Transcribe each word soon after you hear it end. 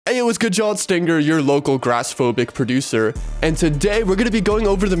Hey, what's good, y'all? It's Stinger, your local grass-phobic producer, and today we're going to be going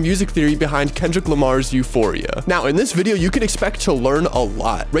over the music theory behind Kendrick Lamar's Euphoria. Now, in this video, you can expect to learn a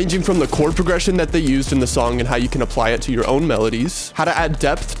lot, ranging from the chord progression that they used in the song and how you can apply it to your own melodies, how to add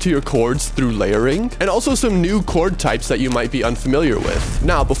depth to your chords through layering, and also some new chord types that you might be unfamiliar with.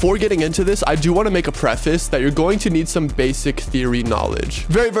 Now, before getting into this, I do want to make a preface that you're going to need some basic theory knowledge.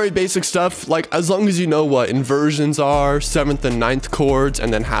 Very basic stuff, like as long as you know what inversions are, 7th and 9th chords,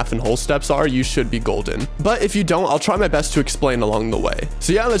 and then half and whole steps are, you should be golden. But if you don't, I'll try my best to explain along the way.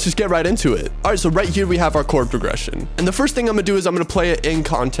 So yeah, let's just get right into it. All right, so right here we have our chord progression. And the first thing I'm gonna do is I'm gonna play it in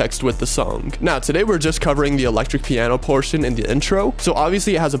context with the song. Now, today we're just covering the electric piano portion in the intro. So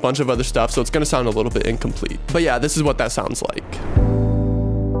obviously it has a bunch of other stuff, so it's gonna sound a little bit incomplete. But yeah, this is what that sounds like.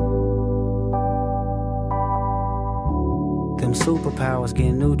 Them superpowers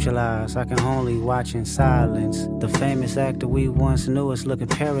get neutralized. I can only watch in silence. The famous actor we once knew is looking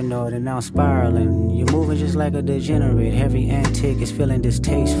paranoid and now spiraling. You're moving just like a degenerate. Every antic is feeling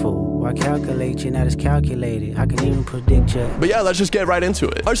distasteful. I calculate you, not as calculated. I can even predict you. But yeah, let's just get right into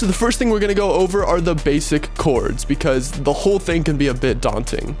it. All right, so the first thing we're gonna go over are the basic chords because the whole thing can be a bit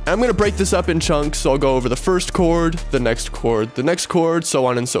daunting. And I'm gonna break this up in chunks, so I'll go over the first chord, the next chord, the next chord, so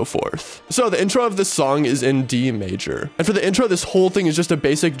on and so forth. So the intro of this song is in D major. And for the intro, this whole thing is just a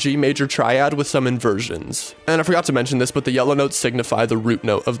basic G major triad with some inversions. And I forgot to mention this, but the yellow notes signify the root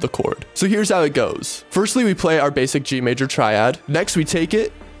note of the chord. So here's how it goes. Firstly, we play our basic G major triad. Next, we take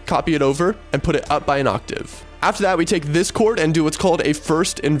it, copy it over, and put it up by an octave. After that, we take this chord and do what's called a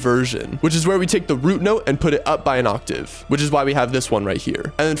first inversion, which is where we take the root note and put it up by an octave, which is why we have this one right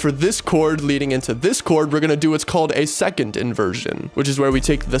here. And then for this chord leading into this chord, we're going to do what's called a second inversion, which is where we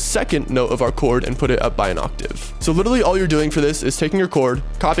take the second note of our chord and put it up by an octave. So literally all you're doing for this is taking your chord,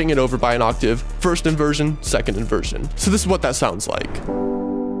 copying it over by an octave, first inversion, second inversion. So this is what that sounds like.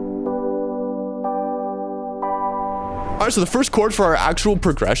 All right, so the first chord for our actual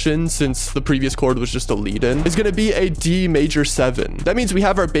progression, since the previous chord was just a lead-in, is going to be a D major 7. That means we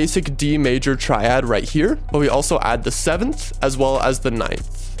have our basic D major triad right here, but we also add the 7th as well as the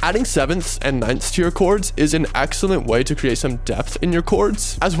 9th. Adding 7ths and 9ths to your chords is an excellent way to create some depth in your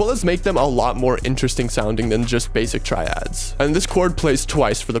chords, as well as make them a lot more interesting sounding than just basic triads. And this chord plays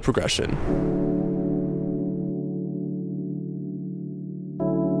twice for the progression.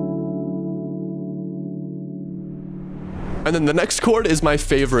 And then the next chord is my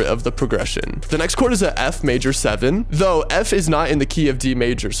favorite of the progression. The next chord is a F major 7, though F is not in the key of D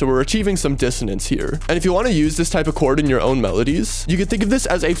major, so we're achieving some dissonance here. And if you want to use this type of chord in your own melodies, you can think of this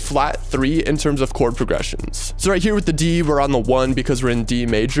as a flat 3 in terms of chord progressions. So right here with the D, we're on the 1 because we're in D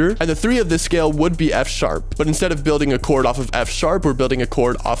major, and the 3 of this scale would be F sharp, but instead of building a chord off of F sharp, we're building a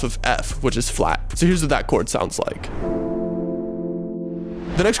chord off of F, which is flat. So here's what that chord sounds like.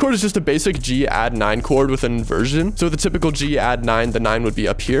 The next chord is just a basic G add 9 chord with an inversion. So with a typical G add 9, the 9 would be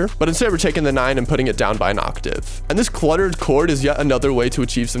up here, but instead we're taking the 9 and putting it down by an octave. And this cluttered chord is yet another way to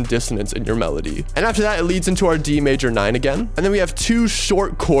achieve some dissonance in your melody. And after that, it leads into our D major 9 again. And then we have 2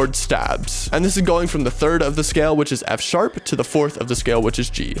 short chord stabs. And this is going from the 3rd of the scale, which is F sharp, to the 4th of the scale, which is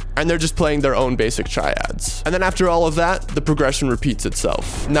G. And they're just playing their own basic triads. And then after all of that, the progression repeats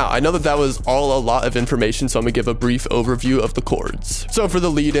itself. Now, I know that that was all a lot of information, so I'm gonna give a brief overview of the chords. So for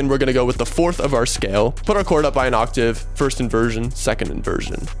the lead in, we're going to go with the 4th of our scale, put our chord up by an octave, first inversion, second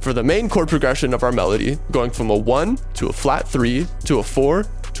inversion. For the main chord progression of our melody, going from a 1 to a flat 3 to a 4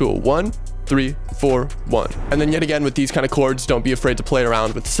 to a 1, 3, 4, 1. And then yet again with these kind of chords, don't be afraid to play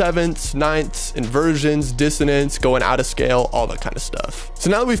around with 7ths, 9ths, inversions, dissonance, going out of scale, all that kind of stuff. So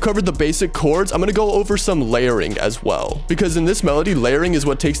now that we've covered the basic chords, I'm going to go over some layering as well. Because in this melody, layering is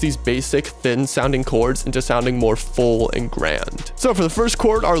what takes these basic thin sounding chords into sounding more full and grand. So for the first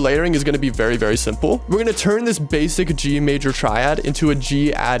chord, our layering is going to be very simple. We're going to turn this basic G major triad into a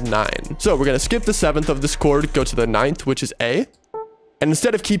G add 9. So we're going to skip the 7th of this chord, go to the 9th, which is A. And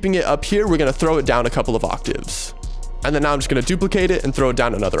instead of keeping it up here, we're going to throw it down a couple of octaves. And then now I'm just going to duplicate it and throw it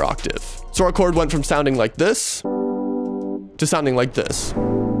down another octave. So our chord went from sounding like this to sounding like this.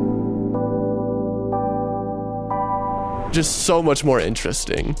 Just so much more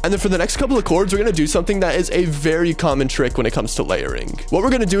interesting. And then for the next couple of chords, we're going to do something that is a very common trick when it comes to layering. What we're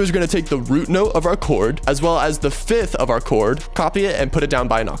going to do is we're going to take the root note of our chord as well as the 5th of our chord, copy it and put it down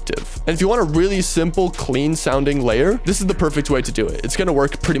by an octave. And if you want a really simple, clean sounding layer, this is the perfect way to do it. It's going to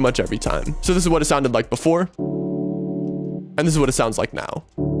work pretty much every time. So this is what it sounded like before. And this is what it sounds like now.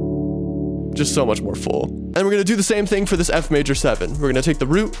 Just so much more full. And we're going to do the same thing for this F major 7. We're going to take the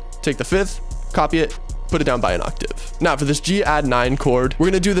root, take the 5th, copy it, put it down by an octave. Now for this G add 9 chord,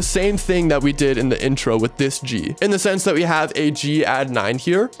 we're going to do the same thing that we did in the intro with this G, in the sense that we have a G add 9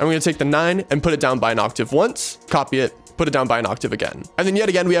 here, and we're going to take the 9 and put it down by an octave once, copy it, put it down by an octave again. And then yet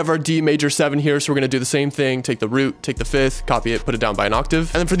again, we have our D major 7 here. So we're going to do the same thing, take the root, take the 5th, copy it, put it down by an octave.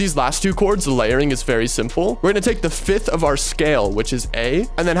 And then for these last 2 chords, the layering is very simple. We're going to take the 5th of our scale, which is A,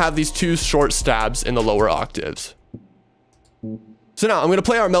 and then have these 2 short stabs in the lower octaves. So now I'm going to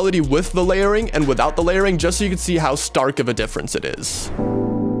play our melody with the layering and without the layering, just so you can see how stark of a difference it is.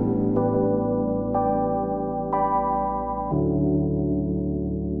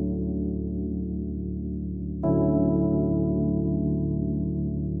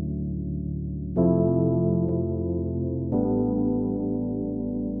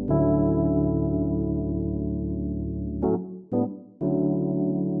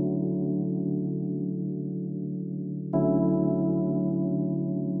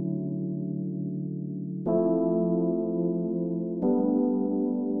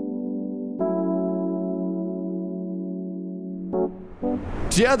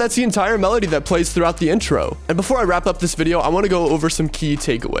 So yeah, that's the entire melody that plays throughout the intro. And before I wrap up this video, I want to go over some key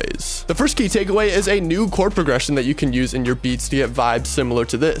takeaways. The first key takeaway is a new chord progression that you can use in your beats to get vibes similar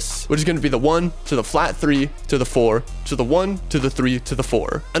to this, which is going to be the 1 to the flat 3 to the 4 to the 1 to the 3 to the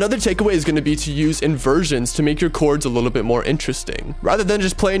 4. Another takeaway is going to be to use inversions to make your chords a little bit more interesting. Rather than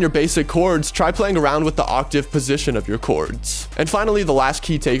just playing your basic chords, try playing around with the octave position of your chords. And finally, the last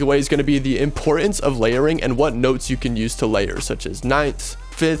key takeaway is going to be the importance of layering and what notes you can use to layer, such as ninths,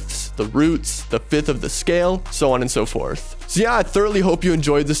 fifths, the roots, the 5th of the scale, so on and so forth. So yeah, I thoroughly hope you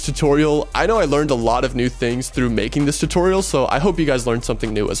enjoyed this tutorial. I know I learned a lot of new things through making this tutorial, so I hope you guys learned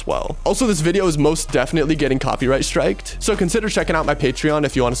something new as well. Also, this video is most definitely getting copyright striked, so consider checking out my Patreon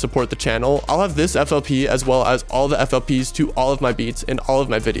if you want to support the channel. I'll have this FLP as well as all the FLPs to all of my beats and all of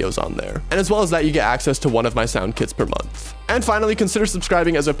my videos on there. And as well as that, you get access to one of my sound kits per month. And finally, consider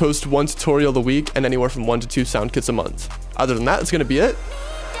subscribing as I post 1 tutorial a week and anywhere from 1 to 2 sound kits a month. Other than that, it's going to be it.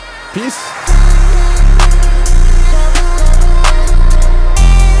 Peace.